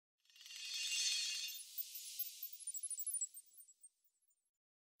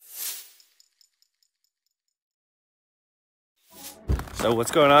So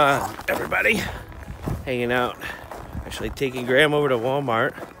what's going on, everybody? Hanging out. Actually taking Graham over to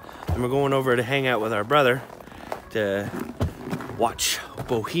Walmart. And we're going over to hang out with our brother to watch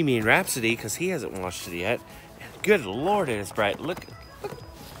Bohemian Rhapsody because he hasn't watched it yet. And good Lord, it is bright. Look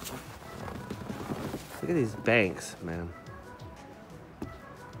at these banks, man.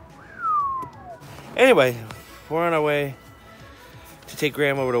 Anyway, we're on our way to take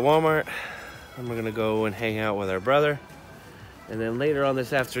Graham over to Walmart. And we're gonna go and hang out with our brother. And then later on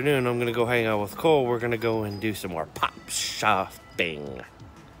this afternoon, I'm gonna go hang out with Cole. We're gonna go and do some more pop shopping.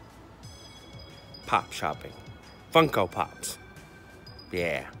 Pop shopping. FUNKO Pops.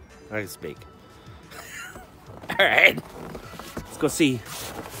 Yeah, I can speak. Alright, let's go see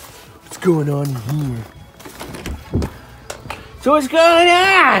what's going on here. So what's going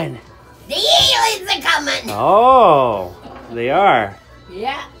on? The aliens are coming! Oh, they are.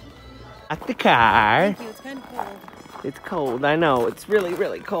 Yeah. At the car. Thank you, it's kind of cold. It's cold, I know. It's really,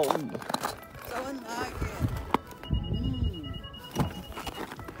 really cold. So unlike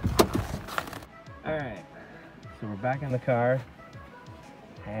Alright, so we're back in the car.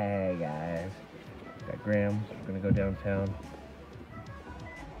 Hey guys. Got Graham. We're gonna go downtown.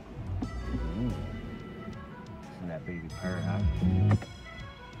 Ooh. Isn't that baby purr, huh?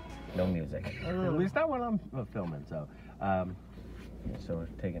 No music. At least not when I'm filming, so. So we're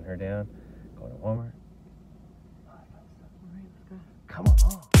taking her down, going to Walmart. Come on.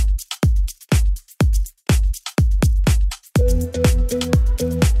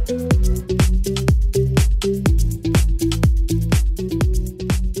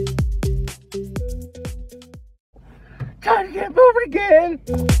 Time to get moving again.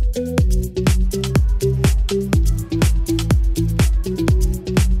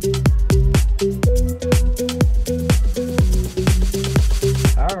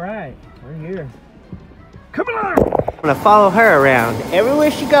 All right, we're here. Come on. I'm gonna follow her around everywhere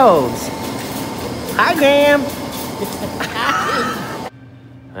she goes. Hi, Graham.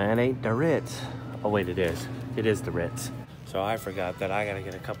 That ain't the Ritz. Oh wait, it is. It is the Ritz. So I forgot that I gotta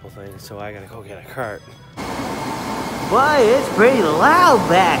get a couple things, so I gotta go get a cart. Boy, it's pretty loud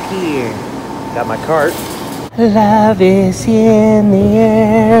back here. Got my cart. Love is in the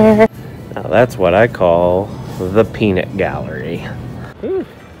air. Now that's what I call the peanut gallery. Whew.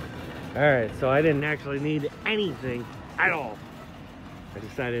 All right, so I didn't actually need anything at all. I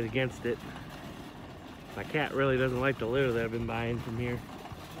decided against it. My cat really doesn't like the litter that I've been buying from here.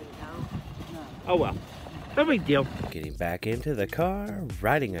 Oh well, no big deal. Getting back into the car,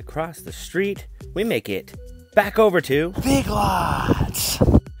 riding across the street, we make it back over to BigLots,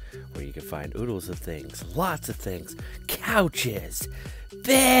 where you can find oodles of things, lots of things, couches,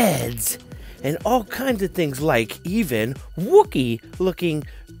 beds, and all kinds of things like even Wookiee-looking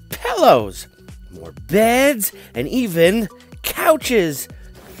pillows, more beds, and even couches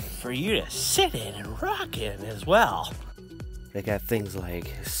for you to sit in and rock in as well. They got things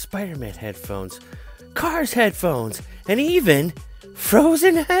like Spider-Man headphones, Cars headphones, and even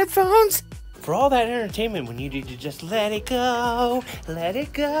Frozen headphones. For all that entertainment when you need to just let it go, let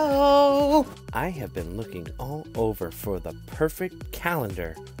it go. I have been looking all over for the perfect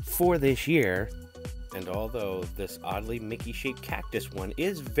calendar for this year. And although this oddly Mickey-shaped cactus one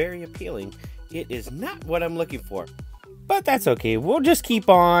is very appealing, it is not what I'm looking for. But that's okay, we'll just keep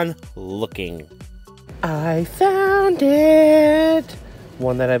on looking. I found it!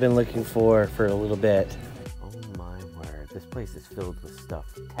 One that I've been looking for a little bit. Oh my word, this place is filled with stuff.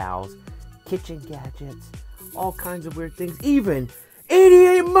 Towels, kitchen gadgets, all kinds of weird things, even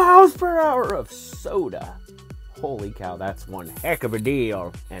 88 miles per hour of soda. Holy cow, that's one heck of a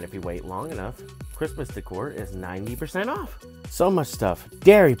deal. And if you wait long enough, Christmas decor is 90% off. So much stuff,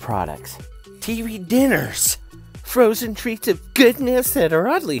 dairy products, TV dinners, frozen treats of goodness that are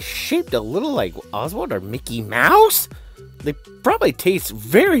oddly shaped a little like Oswald or Mickey Mouse. They probably taste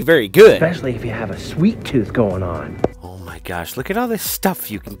very, very good. Especially if you have a sweet tooth going on. Oh my gosh, look at all this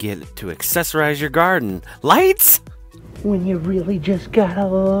stuff you can get to accessorize your garden. Lights? When you really just gotta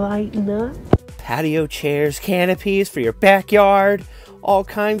lighten up. Patio chairs, canopies for your backyard, all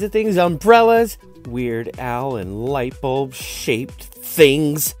kinds of things, umbrellas, Weird Al and light bulb shaped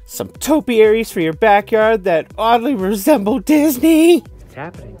things, some topiaries for your backyard that oddly resemble Disney. It's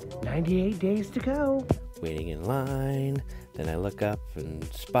happening. 98 days to go. Waiting in line. Then I look up and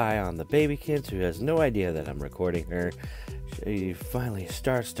spy on the baby kid who has no idea that I'm recording her. She finally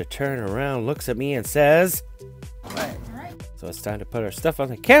starts to turn around, looks at me and says, "What?" So it's time to put our stuff on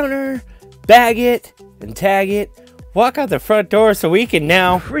the counter, bag it, and tag it, walk out the front door so we can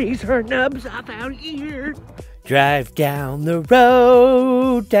now freeze her nubs up out here. Drive down the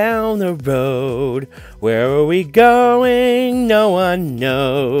road, down the road. Where are we going? No one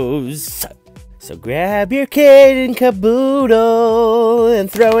knows. So grab your kid and caboodle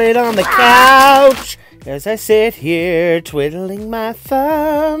and throw it on the couch as I sit here twiddling my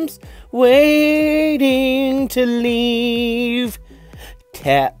thumbs, waiting to leave.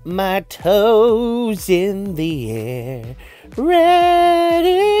 Tap my toes in the air,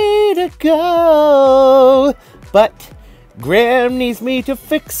 ready to go. But Graham needs me to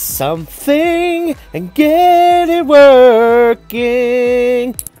fix something and get it working.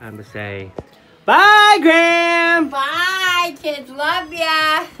 I'm gonna say, bye, Graham. Bye, kids. Love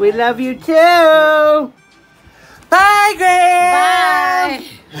ya. We love you too. Bye, Graham.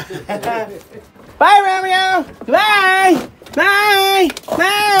 Bye. Bye, Romeo. Bye. Bye.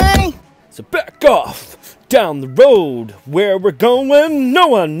 Bye. So back off. Down the road, where we're going, no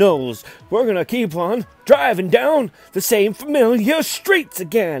one knows. We're gonna keep on driving down the same familiar streets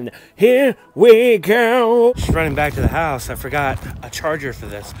again. Here we go. Just running back to the house, I forgot a charger for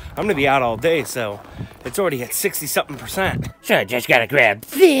this. I'm gonna be out all day, so it's already at 60-something%. So I just gotta grab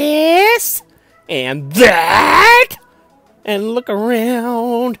this and that and look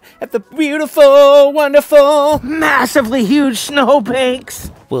around at the beautiful, wonderful, massively huge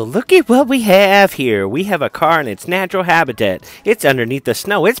snowbanks. Well, look at what we have here. We have a car in its natural habitat. It's underneath the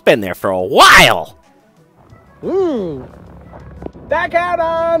snow. It's been there for a while. Back out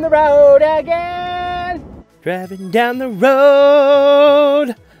on the road again. Driving down the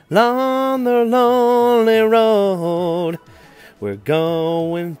road, along the lonely road. We're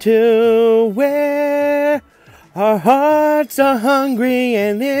going to where our hearts are hungry,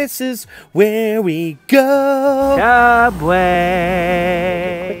 and this is where we go. Subway.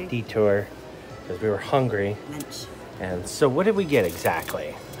 Quick detour, because we were hungry. Lunch. And so what did we get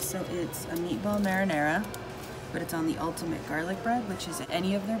exactly? So it's a meatball marinara, but it's on the ultimate garlic bread, which is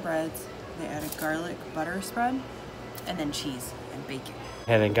any of their breads. They add a garlic butter spread, and then cheese and bacon.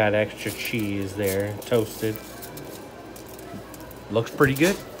 And it got extra cheese there, toasted. Looks pretty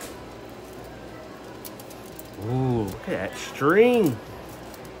good. Ooh, look at that string.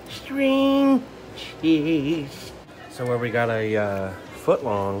 String cheese. So where we got a foot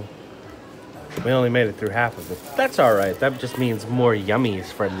long, we only made it through half of it. That's all right. That just means more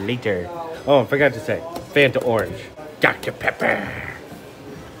yummies for later. Oh, I forgot to say, Fanta Orange. Dr. Pepper.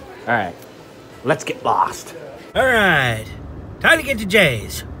 All right, let's get lost. All right, time to get to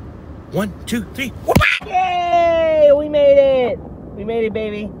Jay's. 1, 2, 3. Yay, we made it. We made it,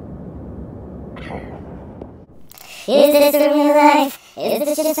 baby. Is this the real life? Is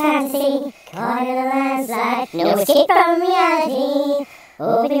this just fantasy? Caught in a landslide, no escape from reality.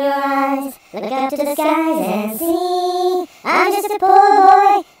 Open your eyes, look up to the skies and see. I'm just a poor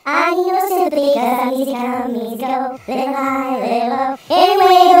boy, I need no sympathy, cause I'm easy come, easy go. Little high, little low,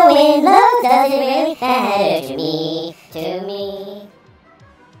 anyway the wind blows, does it really matter to me, to me?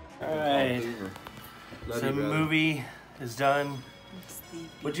 Alright, so the movie is done.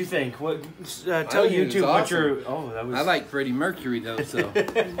 What'd you think? What? Tell YouTube what your. Oh, that was. I like Freddie Mercury though, so.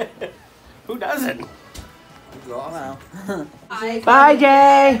 Who doesn't? Wow. Bye,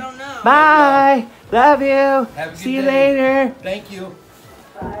 Jay. I don't know. Bye. Love you. Have a good See you day. later. Thank you.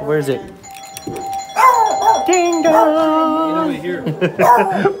 Where is it? Ding dong. Get over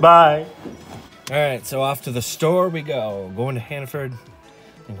here. Bye. All right, so off to the store we go. Going to Hannaford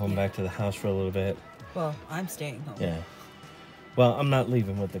and going back to the house for a little bit. Well, I'm staying home. Yeah. Well, I'm not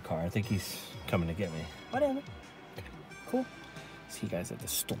leaving with the car. I think he's coming to get me. Whatever. Cool. See you guys at the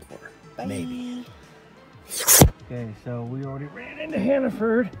store. Bye. Maybe. Okay, so we already ran into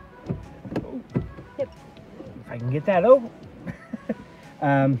Hannaford. Oh, yep. If I can get that open.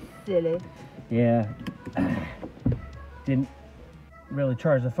 Silly. Yeah. Didn't really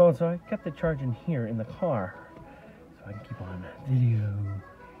charge the phone, so I kept the charge in here in the car. So I can keep on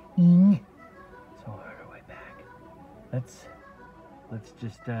videoing. So on our way back. Let's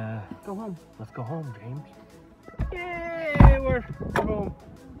just Go home. let's go home, James. Yay, we're home.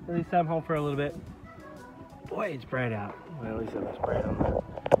 At least I'm home for a little bit. Boy, it's bright out. Well, at least it looks bright on the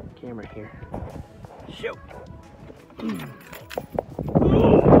camera here. Shoot.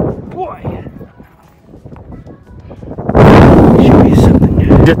 Oh, boy. Show you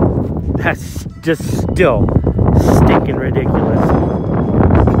something. That's just still stinking ridiculous.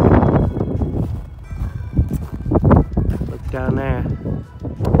 Look down there.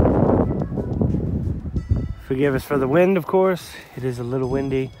 Forgive us for the wind, of course. It is a little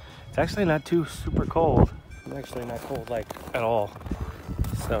windy. It's actually not too super cold. I'm actually not cold, like, at all.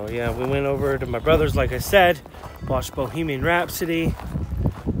 So, yeah, we went over to my brother's, like I said, watched Bohemian Rhapsody,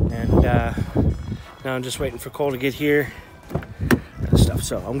 and Now I'm just waiting for Cole to get here and stuff.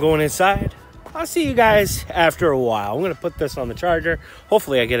 So I'm going inside. I'll see you guys after a while. I'm gonna put this on the charger.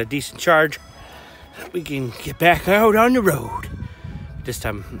 Hopefully I get a decent charge. We can get back out on the road. This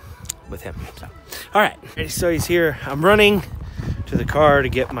time with him. So, all right, so he's here. I'm running to the car to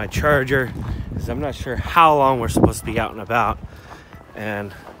get my charger because I'm not sure how long we're supposed to be out and about.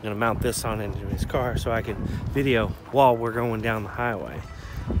 And I'm gonna mount this on into his car so I can video while we're going down the highway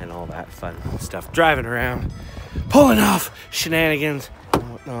and all that fun stuff. Driving around, pulling off shenanigans and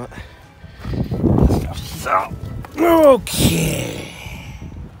whatnot. So, okay.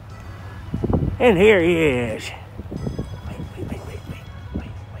 And here he is. Wait. I think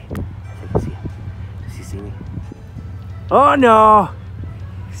I see him. Does he see me? Oh no!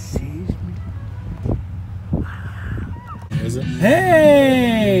 He sees me. Is it?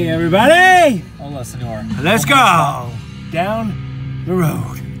 Hey, everybody! Hola, senor. Let's go down the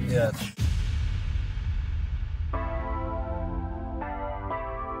road. Yeah.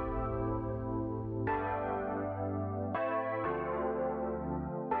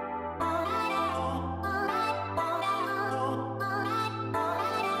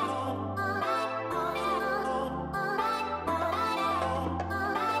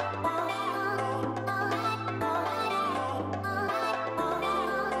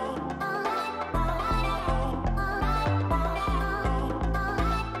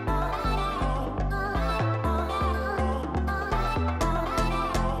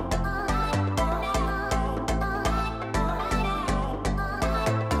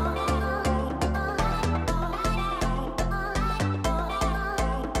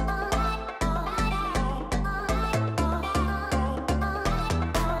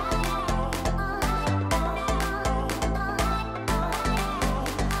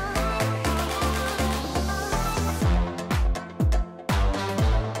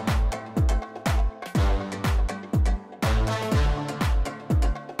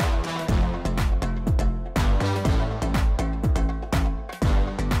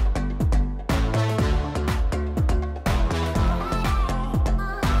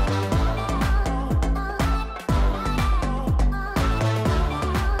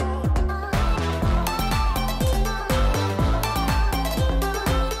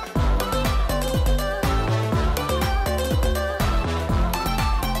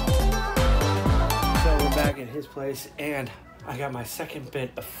 Place, and I got my second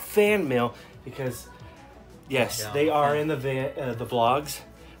bit of fan mail because yes, they are in the vlogs,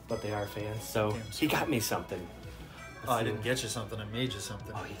 but they are fans. So he got me something. Oh, I didn't get you something. I made you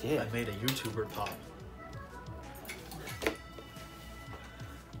something. Oh, he did. I made a YouTuber pop.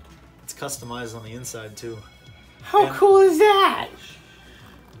 It's customized on the inside too. How cool is that?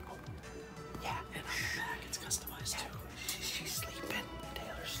 Yeah, and on the back it's customized too. She's sleeping.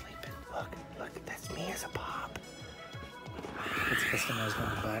 Taylor's sleeping. Look, that's me as a pop. It's customized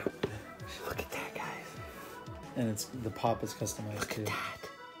on the back. Look at that, guys. And it's the pop is customized too. Look at that.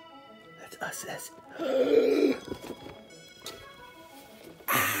 That's us.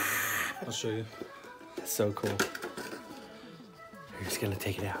 I'll show you. That's so cool. We're just gonna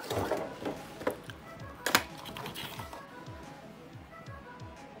take it out.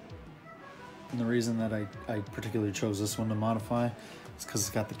 And the reason that I particularly chose this one to modify is because it's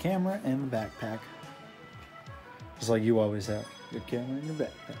got the camera and the backpack. Just like you always have. Your camera and your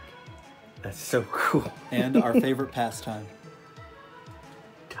backpack. That's so cool. And our favorite pastime.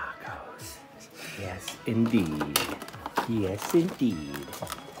 Tacos. Yes, indeed. Yes, indeed.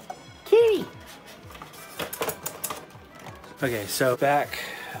 Kitty. Okay, so back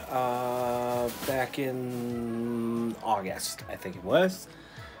in August, I think it was.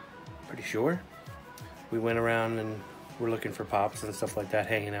 Pretty sure. We went around and we're looking for pops and stuff like that,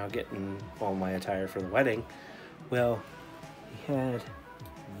 hanging out, getting all my attire for the wedding. Well, he had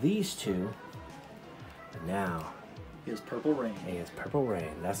these two, but now He has Purple Rain. he has Purple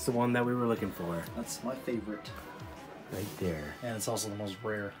Rain. That's the one that we were looking for. That's my favorite. Right there. And it's also the most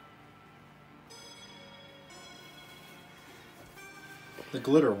rare. The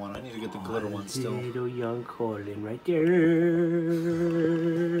glitter one. I need to get the glitter one still. Little young Colin right there.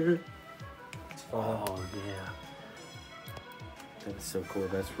 Oh, yeah. That's so cool.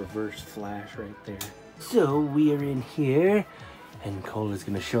 That's reverse flash right there. So we are in here, and Cole is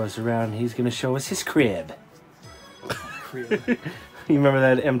going to show us around. He's going to show us his crib. Crib. You remember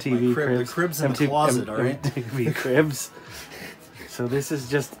that MTV My crib. Cribs? The crib's in the closet, all right? MTV Cribs. So this is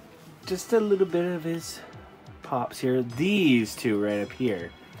just a little bit of his pops here. These two right up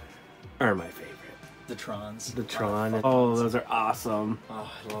here are my favorite. The Trons. The Tron. Oh, those are awesome.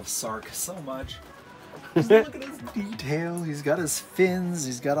 Oh, I love Sark so much. Just look at his detail. He's got his fins.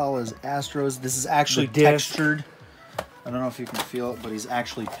 He's got all his Astros. This is actually The disc. textured. I don't know if you can feel it, but he's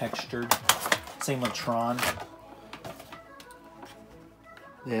actually textured. Same with Tron.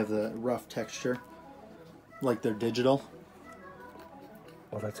 They have the rough texture, like they're digital.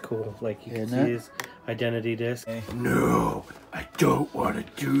 Oh, that's cool. Like you can Isn't see it? his identity disc. No, I don't want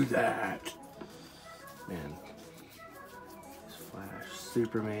to do that. Man. Flash,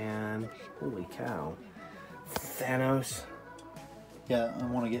 Superman. Holy cow. Thanos. Yeah, I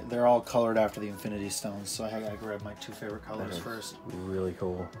want to get. They're all colored after the Infinity Stones, so I gotta grab my 2 favorite That colors is first. really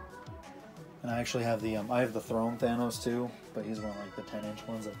cool. And I actually have the I have the Throne Thanos too, but he's one of like the 10-inch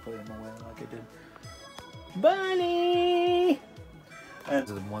ones. I put him away like I did. Bunny! And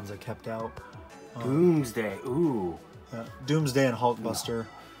the ones I kept out. Doomsday. Ooh. Doomsday and Hulkbuster,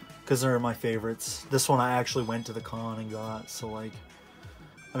 because they're my favorites. This one I actually went to the con and got, so like,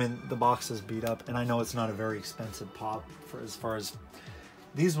 I mean, the box is beat up, and I know it's not a very expensive pop for as far as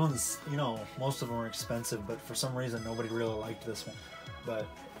these ones. You know, most of them are expensive, but for some reason nobody really liked this one. But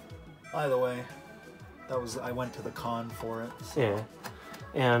either way, I went to the con for it. So.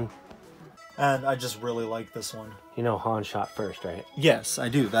 Yeah. And I just really like this one. you know Han shot first, right? Yes, I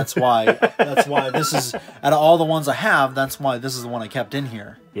do. That's why. That's why this is out of all the ones I have. That's why this is the one I kept in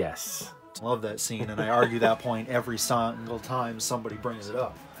here. Yes. Love that scene, and I argue that point every single time somebody brings it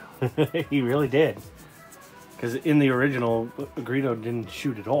up. He really did. Because in the original, Greedo didn't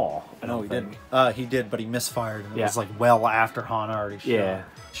shoot at all. I No, don't he think. didn't. He did, but he misfired, and it Yeah. was like well after Han already shot. Yeah.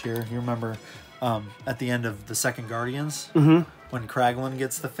 Sure, you remember at the end of the second Guardians when Kraglin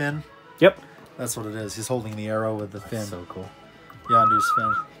gets the fin? Yep. That's what it is. He's holding the arrow with the fin. So cool. Yondu's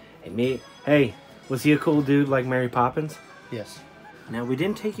fin. Hey, was he a cool dude like Mary Poppins? Yes. Now, we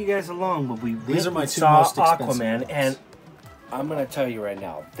didn't take you guys along, but we These are my two saw most expensive Aquaman, ones. and I'm going to tell you right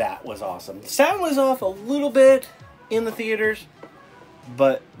now, that was awesome. Sound was off a little bit in the theaters,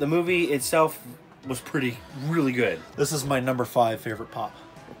 but the movie itself was really good. This is my number 5 favorite pop.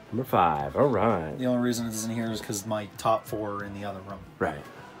 Number 5, all right. The only reason it's in here is because my top 4 are in the other room. Right.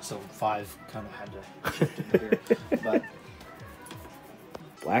 So 5 kind of had to shift into here. But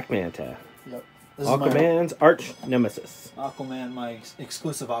Black Manta. yep. This is Aquaman's arch nemesis. Aquaman, my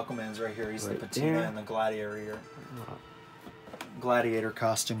exclusive Aquaman's right here. He's Right the patina there. and the gladiator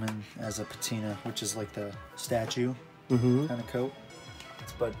costume and as a patina, which is like the statue Mm-hmm. kind of coat.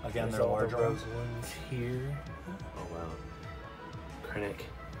 But again, they're all the larger rose ones. ones here. Oh, wow. Krennic,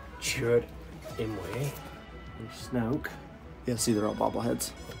 Chud, Imwe, and Snoke. Yeah, see, they're all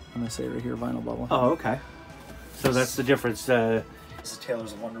bobbleheads. I'm gonna say right here, vinyl bobblehead. Oh, okay. So that's the difference. This is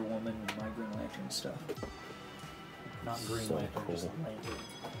Taylor's Wonder Woman and my Green Lantern stuff. Not Green So Lantern, cool. just Lantern.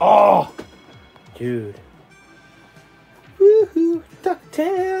 Oh! Dude. Woohoo!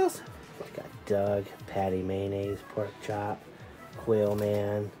 DuckTales! Got Doug, Patty Mayonnaise, Pork Chop, Quail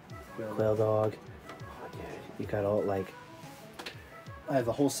Man, Quail Dog. Oh, dude. You got all, like, I have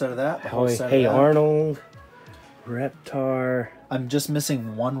the whole set of that. The whole set Hey of that. Arnold, Reptar. I'm just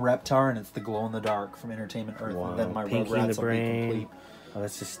missing one Reptar, and it's the glow in the dark from Entertainment Earth. Wow. And then my Pinky Rugrats and the will be Brain. complete. Oh,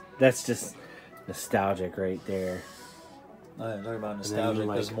 that's just nostalgic right there. I'm talking about then, nostalgic.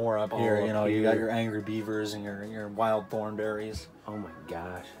 like, There's more up all here. You know, you got here. your Angry Beavers and your Wild Thornberries. Oh my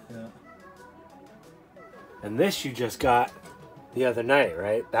gosh. Yeah. And this you just got the other night,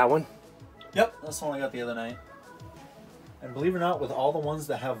 right? That one? Yep, that's the one I got the other night. And believe it or not, with all the ones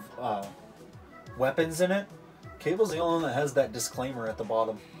that have weapons in it, Cable's the only one that has that disclaimer at the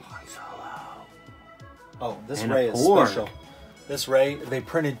bottom. Oh, this And a ray is porg. special. This ray, they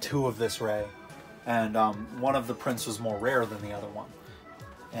printed 2 of this ray. And one of the prints was more rare than the other one.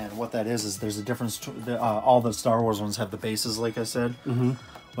 And what that is there's a difference. All the Star Wars ones have the bases, like I said. Mm-hmm.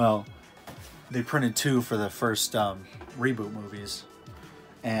 Well, they printed 2 for the first reboot movies.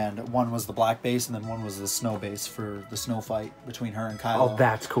 And one was the black base, and then one was the snow base for the snow fight between her and Kylo. Oh,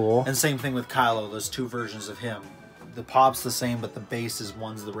 that's cool. And same thing with Kylo. There's 2 versions of him. The pop's the same, but the base is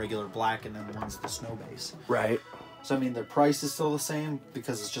one's the regular black, and then one's the snow base. Right. So I mean, their price is still the same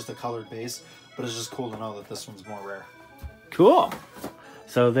because it's just a colored base, but it's just cool to know that this one's more rare. Cool.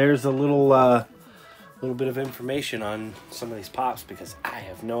 So there's a little bit of information on some of these pops because I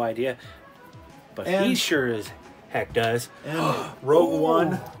have no idea, but he And- sure as heck does. And Rogue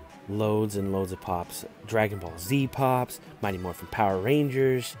One. Loads and loads of pops. Dragon Ball Z pops, Mighty Morphin Power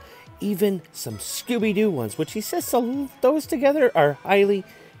Rangers, even some Scooby-Doo ones, which he says those together are highly,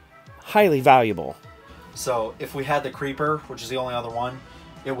 highly valuable. So if we had the Creeper, which is the only other one,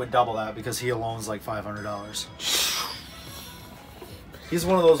 it would double that because he alone's like $500. He's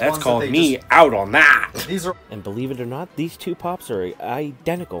one of those That's ones called that they me just, out on that. these are And believe it or not, these two pops are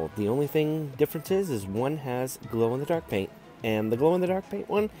identical. The only difference is one has glow-in-the-dark paint, and the glow-in-the-dark paint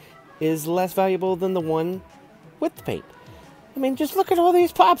one is less valuable than the one with the paint. I mean, just look at all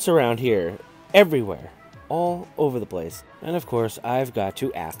these pops around here. Everywhere. All over the place. And of course, I've got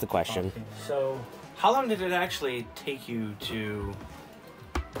to ask the question. So, how long did it actually take you to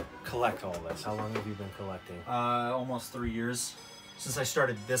collect all this? How long have you been collecting? almost 3 years. Since I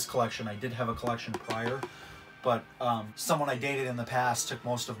started this collection, I did have a collection prior, but someone I dated in the past took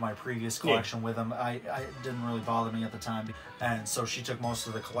most of my previous collection with them. I didn't really bother me at the time, and so she took most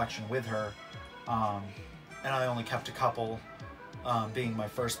of the collection with her, and I only kept a couple, being my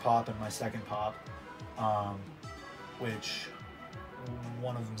first pop and my second pop, which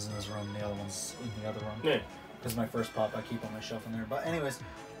one of them's in this room, the other one's in the other room. Yeah. Because my first pop I keep on my shelf in there. But anyways,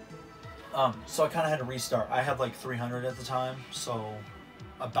 so I kind of had to restart. I had like 300 at the time, so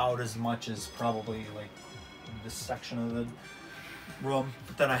about as much as probably like this section of the room.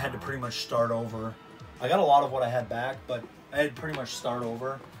 But then I had to pretty much start over. I got a lot of what I had back, but I had to pretty much start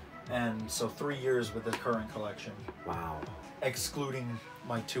over. And so 3 years with the current collection. Wow. Excluding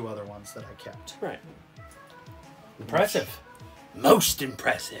my 2 other ones that I kept. Right. Impressive. Most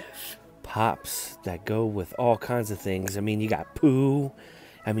impressive. Pops that go with all kinds of things. I mean, you got Pooh.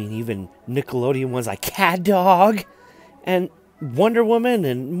 I mean, even Nickelodeon ones like Cat Dog and Wonder Woman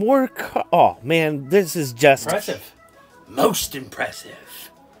and more. Oh, man, this is just Impressive. most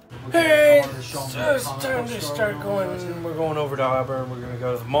impressive. Hey, so it's time to start going. We're going over to Auburn. We're going to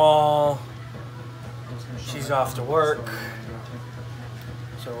go to the mall. She's off to work.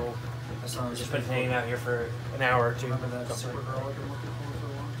 So, we've just been hanging out here for an hour or two.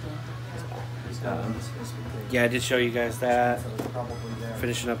 Yeah, I did show you guys that.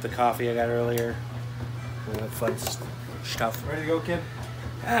 Finishing up the coffee I got earlier. All that fun stuff. Ready to go, kid?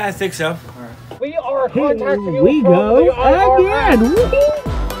 I think so. We are contacting you. We go again.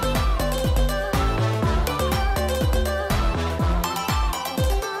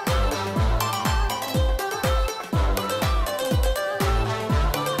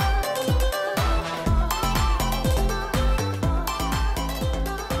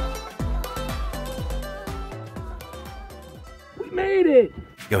 Made it!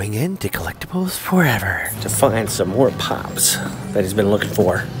 Going into Collectibles Forever to find some more pops that he's been looking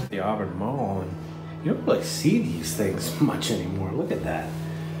for. The Auburn Mall, and you don't really see these things much anymore. Look at that.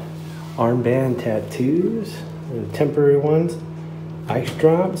 Armband tattoos, the temporary ones, ice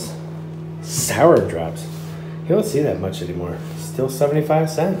drops, sour drops. You don't see that much anymore. Still 75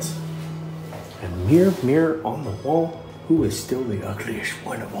 cents. And mirror on the wall, who is still the ugliest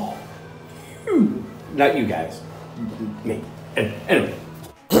one of all? You. Not you guys. Me. Anyway.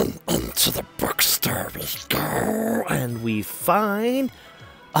 To the bookstore we go, and we find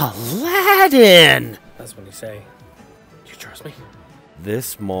Aladdin. That's what you say. Do you trust me?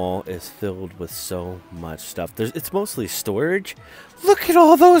 This mall is filled with so much stuff. It's mostly storage. Look at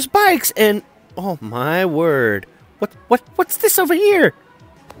all those bikes, and oh my word, what's this over here?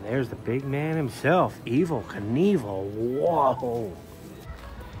 And there's the big man himself, Evil Knievel. Whoa.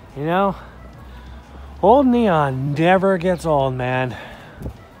 You know, old neon never gets old, man.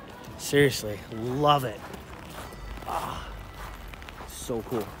 Seriously, love it. Ah, so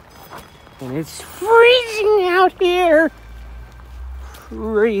cool. And it's freezing out here.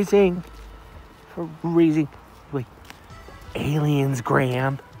 Freezing. Wait. Aliens,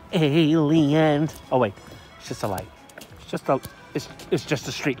 Graham. Aliens. Oh wait, it's just a light. It's just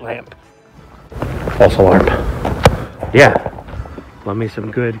a street lamp. False alarm. Yeah. Love me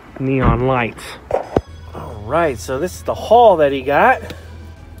some good neon lights. Alright, so this is the haul that he got.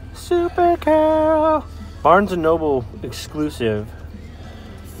 Super cow. Barnes & Noble exclusive.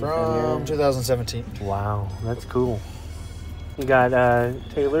 From 2017. Wow, that's cool. You got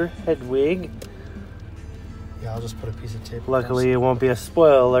Taylor Hedwig. Yeah, I'll just put a piece of tape. Luckily, it won't be a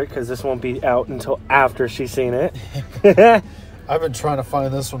spoiler alert because this won't be out until after she's seen it. I've been trying to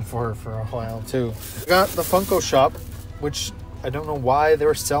find this one for her for a while too. Got the Funko shop, which I don't know why they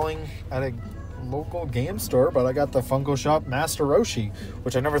were selling at a local game store, but I got the Funko shop Master Roshi,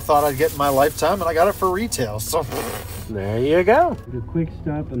 which I never thought I'd get in my lifetime, and I got it for retail. So there you go. Do a quick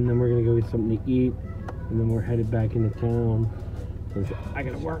stop, and then we're gonna go get something to eat, and then we're headed back into town. I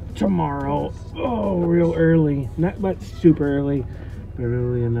gotta work tomorrow. Oh, real early. Not super early, but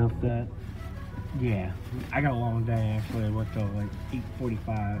early enough that, yeah, I got a long day actually. I worked till like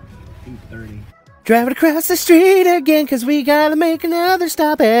 8:45, 8:30. Driving across the street again, cause we gotta make another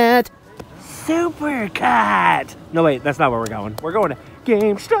stop at Supercut. No wait, that's not where we're going. We're going to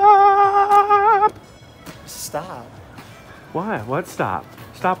GameStop. stop. Why? What? Stop.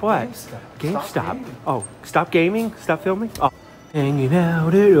 Stop what? GameStop. Stop. Gaming. Oh, stop gaming? Stop filming? Oh. Hanging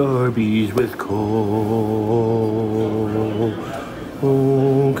out at Arby's with Cole.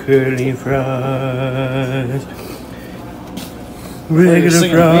 Oh, curly fries. Regular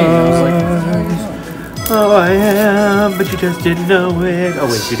fries. Oh, I am, but you just didn't know it. Oh,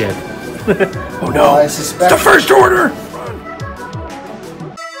 wait, you did. Oh, no. I suspect. It's the first order!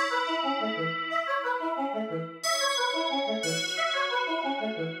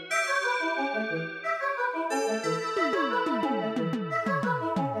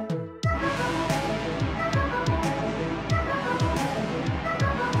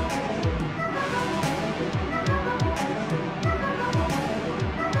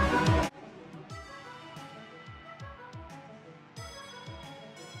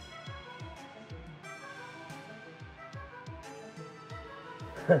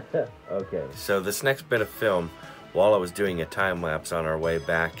 Okay, so this next bit of film, while I was doing a time lapse on our way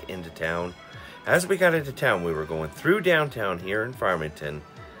back into town, as we got into town, we were going through downtown here in Farmington,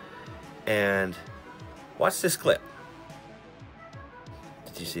 and watch this clip.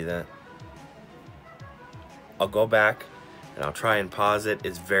 Did you see that? I'll go back and I'll try and pause it.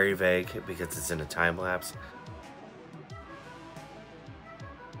 It's very vague because it's in a time lapse.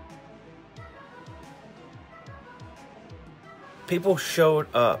 People showed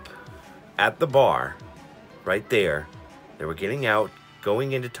up at the bar right there. They were getting out,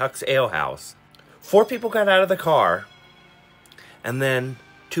 going into Tuck's Ale House. 4 people got out of the car, and then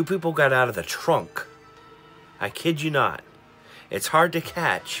 2 people got out of the trunk. I kid you not. It's hard to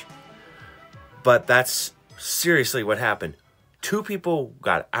catch, but that's seriously what happened. 2 people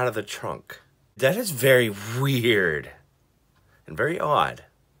got out of the trunk. That is very weird and very odd.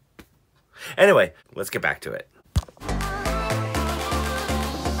 Anyway, let's get back to it.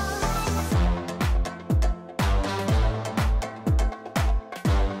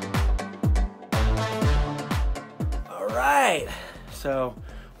 Alright, so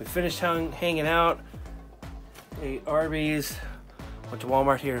we finished hanging out, ate Arby's, went to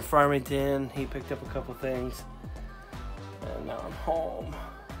Walmart here in Farmington. He picked up a couple things, and now I'm home.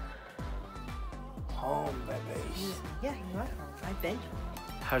 Home, baby. Yeah, you are home. I've been home.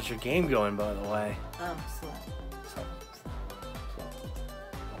 How's your game going, by the way? Slow.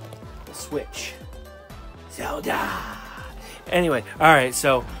 The Switch. Zelda. Anyway, alright,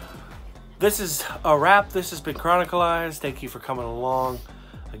 so this is a wrap. This has been Chronicalized. Thank you for coming along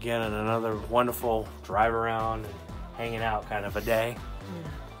again on another wonderful drive around and hanging out kind of a day.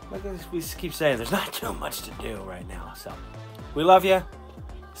 Like we keep saying, there's not too much to do right now. So we love you.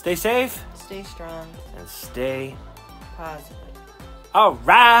 Stay safe. Stay strong. And stay Positive. all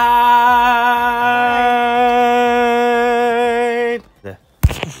right.